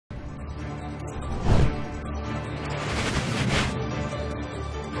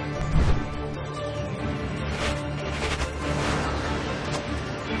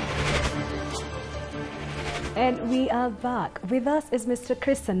And we are back. With us is Mr.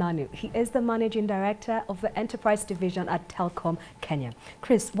 Kris Senanu. He is the Managing Director of the Enterprise Division at Telkom, Kenya.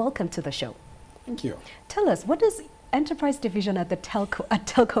 Kris, welcome to the show. Thank you. Tell us, what does Enterprise Division at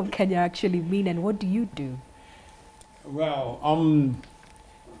Telkom Kenya actually mean, and what do you do? Well,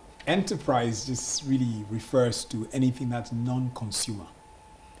 enterprise just really refers to anything that's non-consumer.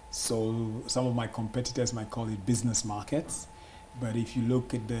 So some of my competitors might call it business markets. But if you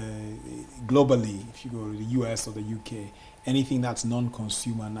look at globally, if you go to the US or the UK, anything that's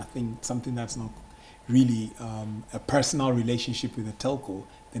non-consumer, something that's not really a personal relationship with the telco,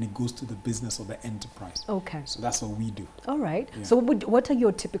 then it goes to the business or the enterprise. Okay. So that's what we do. All right. Yeah. So what are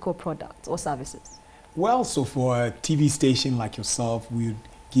your typical products or services? Well, so for a TV station like yourself, we would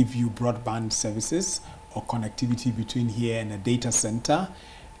give you broadband services or connectivity between here and a data center.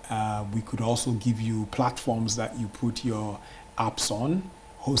 We could also give you platforms that you put your apps on,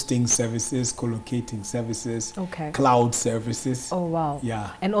 hosting services, co-locating services, okay, cloud services. Oh, wow.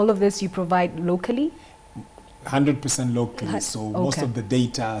 Yeah. And all of this you provide locally? 100% locally. So okay, most of the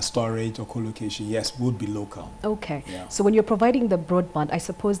data storage or co-location, yes, would be local. Okay. Yeah. So when you're providing the broadband, I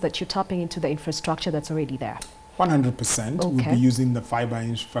suppose that you're tapping into the infrastructure that's already there. 100%. Okay. We'll be using the fiber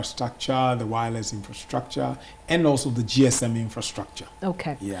infrastructure, the wireless infrastructure, and also the GSM infrastructure.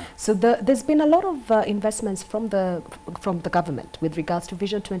 Okay. Yeah. So there's been a lot of investments from the government with regards to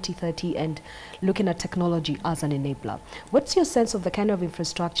Vision 2030 and looking at technology as an enabler. What's your sense of the kind of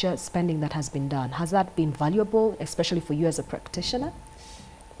infrastructure spending that has been done? Has that been valuable, especially for you as a practitioner?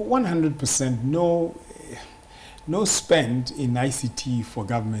 100%. No spend in ICT for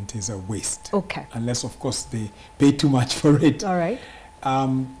government is a waste. Okay. Unless, of course, they pay too much for it. All right.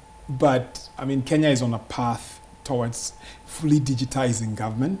 But, I mean, Kenya is on a path towards fully digitizing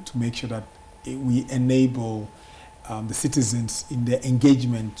government to make sure that we enable the citizens in their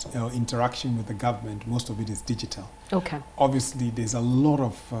engagement or interaction with the government. Most of it is digital. Okay. Obviously, there's a lot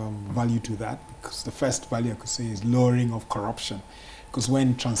of value to that, because the first value I could say is lowering of corruption. Because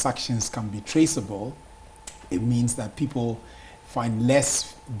when transactions can be traceable, it means that people find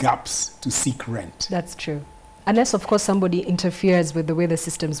less gaps to seek rent. That's true. Unless, of course, somebody interferes with the way the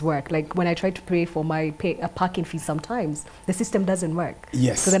systems work. Like when I try to pay for my parking fee sometimes, the system doesn't work.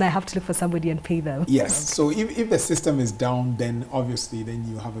 Yes. So then I have to look for somebody and pay them. Yes. Okay. So if the system is down, then obviously then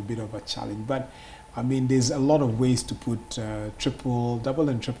you have a bit of a challenge. But I mean, there's a lot of ways to put double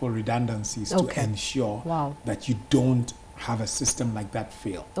and triple redundancies okay, to ensure wow, that you don't have a system like that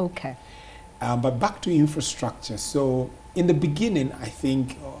fail. Okay. But back to infrastructure. So in the beginning, I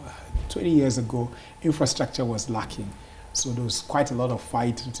think 20 years ago, infrastructure was lacking. So there was quite a lot of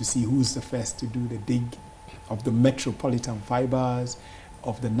fight to see who's the first to do the dig of the metropolitan fibers,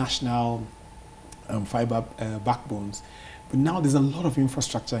 of the national fiber backbones. But now there's a lot of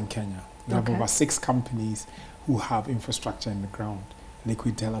infrastructure in Kenya. We have over 6 companies who have infrastructure in the ground.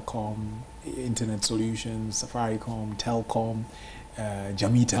 Liquid Telecom, Internet Solutions, Safaricom, Telkom,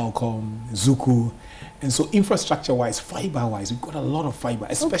 Jamii Telkom, Zuku. And so infrastructure-wise, fiber-wise, we've got a lot of fiber,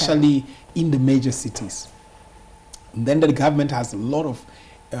 especially in the major cities. And then the government has a lot of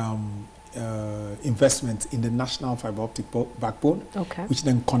investment in the national fiber optic backbone, which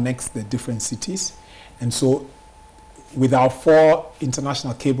then connects the different cities. And so with our 4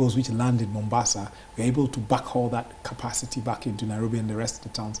 international cables which land in Mombasa, we're able to backhaul that capacity back into Nairobi and the rest of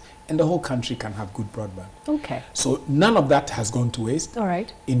the towns, and the whole country can have good broadband. Okay. So none of that has gone to waste. All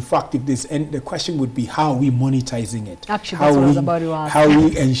right. In fact, if this, and the question would be, how are we monetizing it? Actually, that's what I was about to ask. How are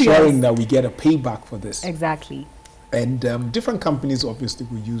we ensuring that we get a payback for this? Exactly. And different companies obviously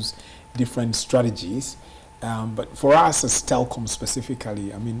will use different strategies, but for us as Telkom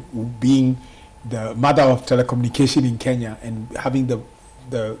specifically, I mean, being the mother of telecommunication in Kenya and having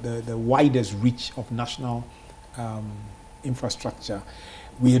the widest reach of national infrastructure,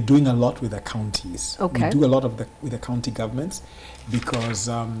 we are doing a lot with the counties. Okay. We do a lot with the county governments, because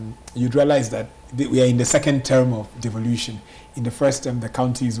you'd realize that we are in the second term of devolution. In the first term, the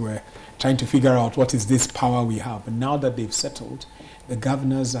counties were trying to figure out what is this power we have. And now that they've settled, the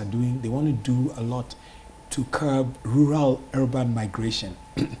governors are they want to do a lot to curb rural-urban migration,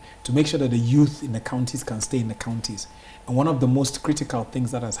 to make sure that the youth in the counties can stay in the counties. And one of the most critical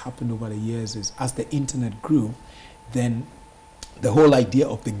things that has happened over the years is, as the internet grew, then the whole idea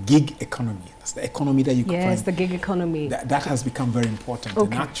of the gig economy, that's the economy that you can find. Yes, the gig economy. That has become very important.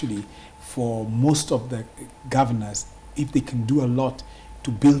 Okay. And actually, for most of the governors, if they can do a lot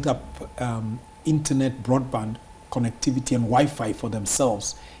to build up internet broadband connectivity and Wi-Fi for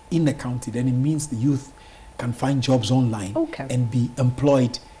themselves in the county, then it means the youth can find jobs online and be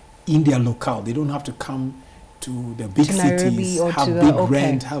employed in their locale. They don't have to come to the big cities, have big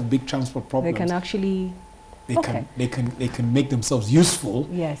rent, have big transport problems. They can actually They can make themselves useful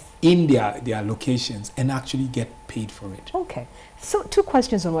in their locations and actually get paid for it. Okay. So 2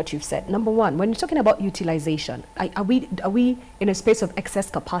 questions on what you've said. Number 1, when you're talking about utilization, are we in a space of excess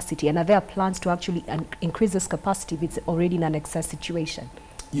capacity, and are there plans to actually increase this capacity if it's already in an excess situation?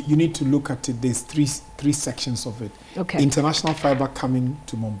 You need to look at it. There's three sections of it. Okay. International fiber coming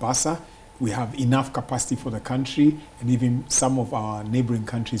to Mombasa. We have enough capacity for the country, and even some of our neighboring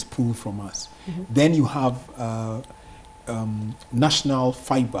countries pull from us. Then you have national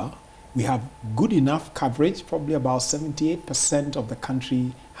fiber. We have good enough coverage, probably about 78% of the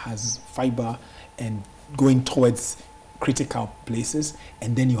country has fiber and going towards critical places.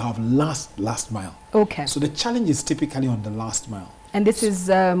 And then you have last mile. Okay. So the challenge is typically on the last mile. And this is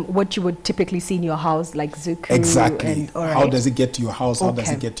what you would typically see in your house, like Zuku? Exactly. Right. How does it get to your house? How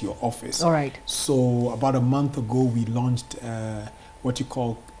does it get to your office? All right. So about a month ago, we launched what you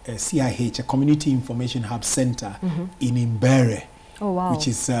call a CIH, a Community Information Hub Center in Imbere. Oh, wow. Which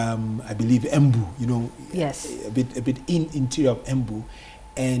is, I believe, Embu, yes. a bit interior of Embu.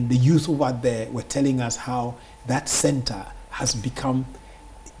 And the youth over there were telling us how that center has become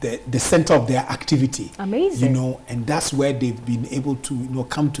the center of their activity. Amazing. And that's where they've been able to,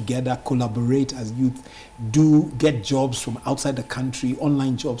 come together, collaborate as youth, get jobs from outside the country,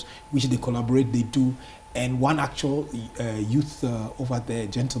 online jobs, which they collaborate, they do. And one actual youth over there,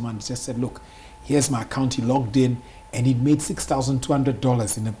 gentleman, just said, look, here's my account, he logged in, and he made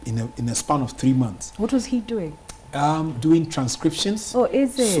 $6,200 in a span of 3 months. What was he doing? Doing transcriptions. Oh,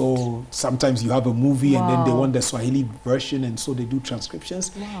 is it? So sometimes you have a movie and then they want the Swahili version, and so they do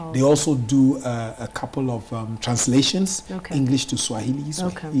transcriptions. Wow. They also do a couple of translations, English to Swahili,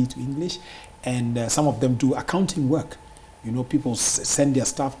 Swahili to English, and some of them do accounting work. People send their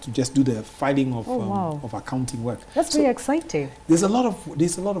staff to just do the filing of accounting work. That's very exciting. There's a lot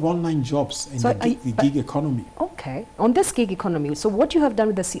of online jobs in the gig economy. Okay, on this gig economy. So what you have done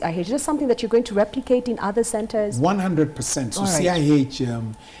with the CIH, is this something that you're going to replicate in other centers? 100%. So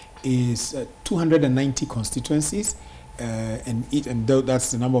CIH is 290 constituencies, and that's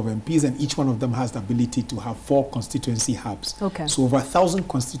the number of MPs, and each one of them has the ability to have 4 constituency hubs. Okay. So over 1,000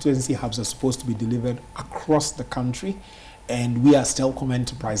 constituency hubs are supposed to be delivered across the country. And we as Telkom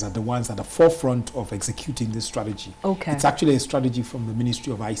Enterprise are the ones at the forefront of executing this strategy. Okay. It's actually a strategy from the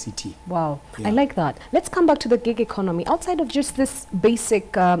Ministry of ICT. Wow. Yeah. I like that. Let's come back to the gig economy. Outside of just this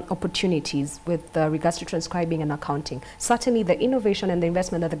basic opportunities with regards to transcribing and accounting, certainly the innovation and the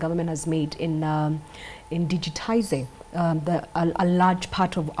investment that the government has made in digitizing a large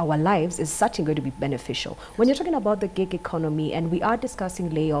part of our lives is certainly going to be beneficial. When you're talking about the gig economy, and we are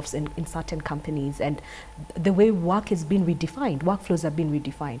discussing layoffs in certain companies and the way work is being redefined, workflows have been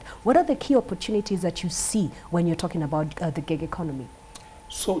redefined, what are the key opportunities that you see when you're talking about the gig economy?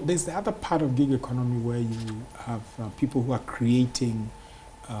 So there's the other part of gig economy where you have people who are creating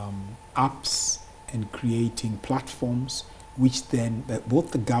apps and creating platforms which then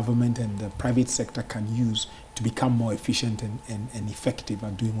both the government and the private sector can use to become more efficient and effective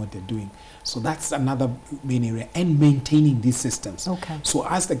at doing what they're doing. So that's another main area, and maintaining these systems. Okay. So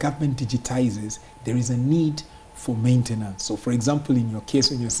as the government digitizes, there is a need for maintenance. So for example, in your case,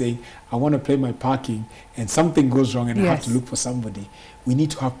 when you're saying, I want to pay my parking and something goes wrong and I have to look for somebody, we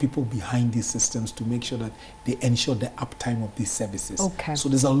need to have people behind these systems to make sure that they ensure the uptime of these services. Okay. So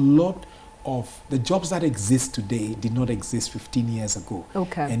there's a lot of the jobs that exist today did not exist 15 years ago.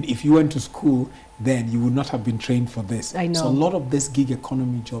 Okay. And if you went to school then, you would not have been trained for this. I know. So a lot of these gig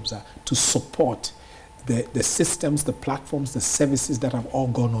economy jobs are to support the systems, the platforms, the services that have all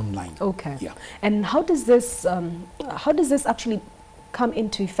gone online. Okay. Yeah. And how does this actually come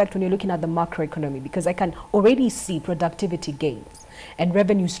into effect when you're looking at the macroeconomy? Because I can already see productivity gains and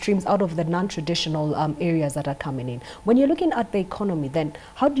revenue streams out of the non-traditional areas that are coming in. When you're looking at the economy, then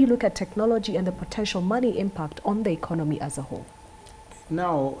how do you look at technology and the potential money impact on the economy as a whole?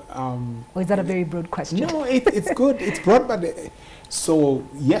 Now, or is that a very broad question? No, it's good. It's broad, but so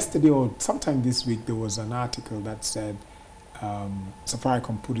yesterday or sometime this week there was an article that said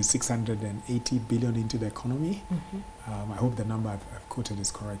Safaricom put 680 billion into the economy. Mm-hmm. I hope the number I've quoted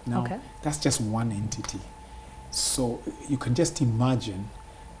is correct. Now, that's just one entity. So you can just imagine,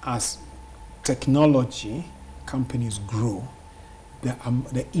 as technology companies grow,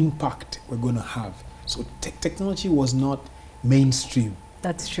 the impact we're going to have. So technology was not mainstream.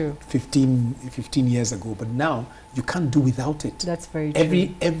 That's true. 15 years ago, but now you can't do without it. That's very true.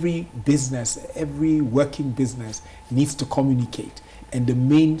 Every business, every working business needs to communicate, and the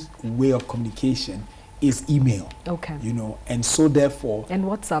main way of communication is email. Okay. You know, and so therefore. And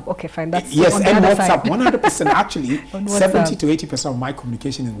WhatsApp. Okay, fine. That's yes, on and the WhatsApp. 100% actually. 70 WhatsApp. to 80% of my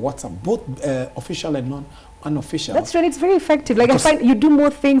communication is WhatsApp, both official and unofficial. That's right. It's very effective. Like I find you do more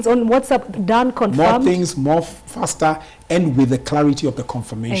things on WhatsApp than confirmed. More things, more faster, and with the clarity of the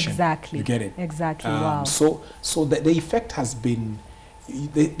confirmation. Exactly. You get it? Exactly. Wow. So the effect has been,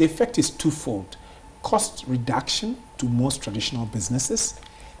 the effect is twofold: cost reduction to most traditional businesses,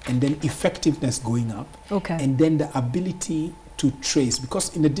 and then effectiveness going up. Okay. And then the ability to trace,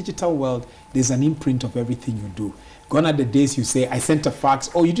 because in the digital world, there's an imprint of everything you do. Gone are the days you say, I sent a fax,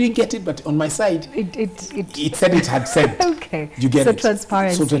 oh, you didn't get it, but on my side, it said it had sent. Okay. You get so it?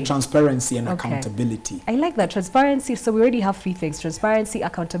 Transparency. So the transparency and accountability. I like that. Transparency. So we already have three things: transparency,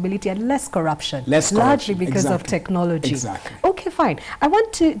 accountability, and less corruption. Less largely corruption. because of technology. Exactly. Okay, fine. I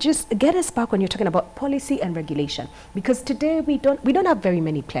want to just get us back when you're talking about policy and regulation, because today we don't have very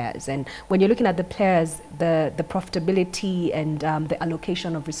many players, and when you're looking at the players, the profitability and the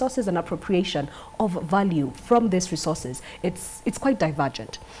allocation of resources and appropriation of value from these resources, it's quite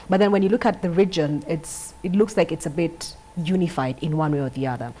divergent. But then when you look at the region, it looks like it's a bit unified in one way or the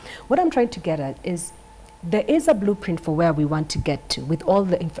other. What I'm trying to get at is there is a blueprint for where we want to get to with all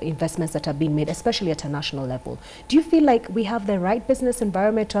the investments that are being made, especially at a national level. Do you feel like we have the right business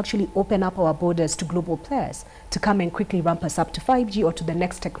environment to actually open up our borders to global players to come and quickly ramp us up to 5G or to the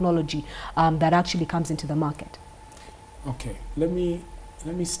next technology that actually comes into the market? Okay, let me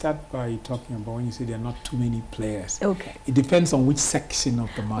start by talking about when you say there are not too many players. Okay. It depends on which section of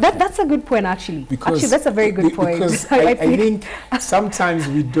the market. That's a good point, actually. Because that's a very good point. Because I think sometimes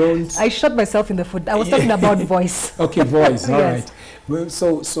we don't. I shot myself in the foot. I was talking about voice. Okay, voice. All yes. right. Well,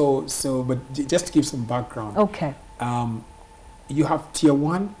 so, but just to give some background. Okay. You have tier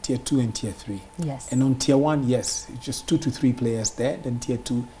 1, tier 2, and tier 3. Yes. And on tier 1, yes, just 2 to 3 players there. Then tier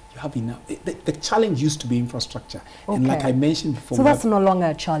 2, you have enough. The challenge used to be infrastructure. Okay. And like I mentioned before. So that's no longer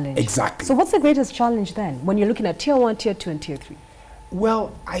a challenge. Exactly. So what's the greatest challenge then when you're looking at tier 1, tier 2, and tier 3?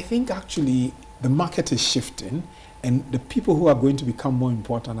 Well, I think actually the market is shifting, and the people who are going to become more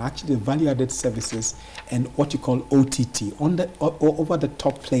important are actually the value-added services and what you call OTT, over the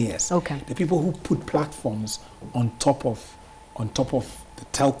top players. Okay. The people who put platforms on top of the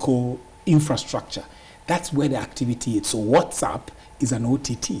telco infrastructure. That's where the activity is. So WhatsApp is an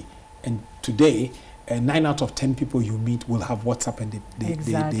OTT, and today 9 out of 10 people you meet will have WhatsApp, and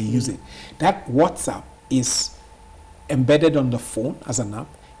they use it. That WhatsApp is embedded on the phone as an app,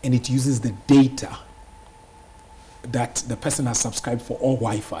 and it uses the data that the person has subscribed for, or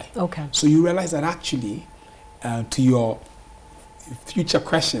Wi-Fi. Okay. So you realize that actually, to your future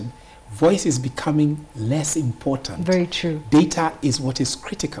question, voice is becoming less important. Very true. Data is what is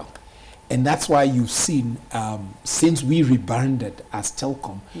critical. And that's why you've seen, since we rebranded as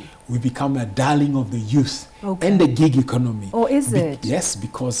Telkom, we've become a darling of the youth and the gig economy. Oh, is it? Yes,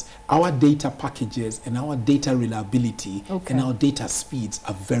 because our data packages and our data reliability and our data speeds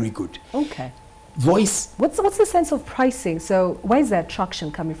are very good. Okay. Voice. What's the sense of pricing? So why is there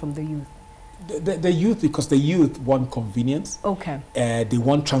attraction coming from the youth? The youth, because the youth want convenience. Okay. They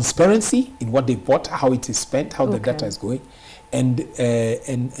want transparency in what they bought, how it is spent, how the data is going. And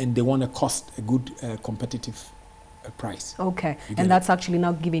they want a good competitive price. Okay, and that's actually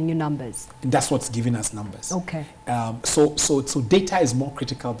now giving you numbers. And that's what's giving us numbers. Okay. So data is more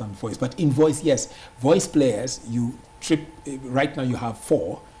critical than voice. But in voice, yes, voice players, right now you have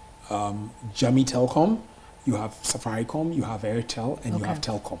 4. Jamii Telkom, you have Safaricom, you have Airtel, and you have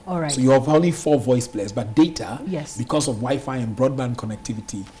Telkom. All right. So you have only 4 voice players, but data, yes, because of Wi-Fi and broadband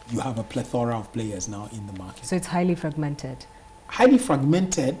connectivity, you have a plethora of players now in the market. So it's highly fragmented. Highly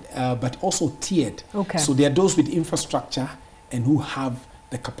fragmented, but also tiered. Okay. So there are those with infrastructure and who have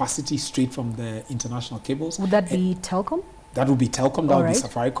the capacity straight from the international cables. Would that be Telkom? That would be Telkom, that would be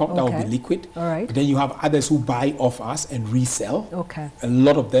Safaricom, that would be Liquid. All right. But then you have others who buy off us and resell. Okay. A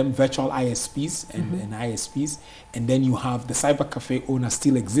lot of them, virtual ISPs and ISPs. And then you have the cyber cafe owners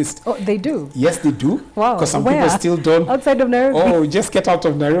still exist. Oh, they do? Yes, they do. Wow. Because some people still don't. Outside of Nairobi? Oh, just get out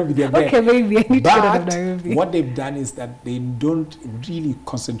of Nairobi, they're there. Okay, maybe I need to get out of Nairobi. But what they've done is that they don't really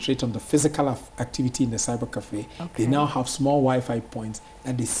concentrate on the physical activity in the cyber cafe. Okay. They now have small Wi-Fi points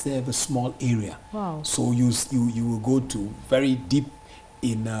and they serve a small area. Wow. So you will go to very deep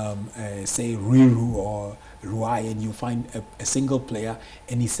in, say, Riru or Ruai, and you find a single player,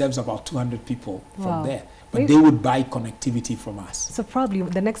 and he serves about 200 people from there. But they would buy connectivity from us. So probably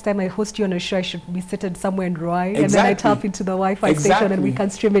the next time I host you on a show, I should be seated somewhere in Ruai, and then I tap into the Wi-Fi station and we can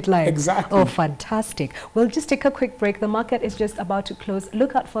stream it live. Exactly. Oh, fantastic. We'll just take a quick break. The market is just about to close.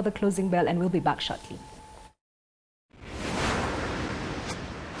 Look out for the closing bell, and we'll be back shortly.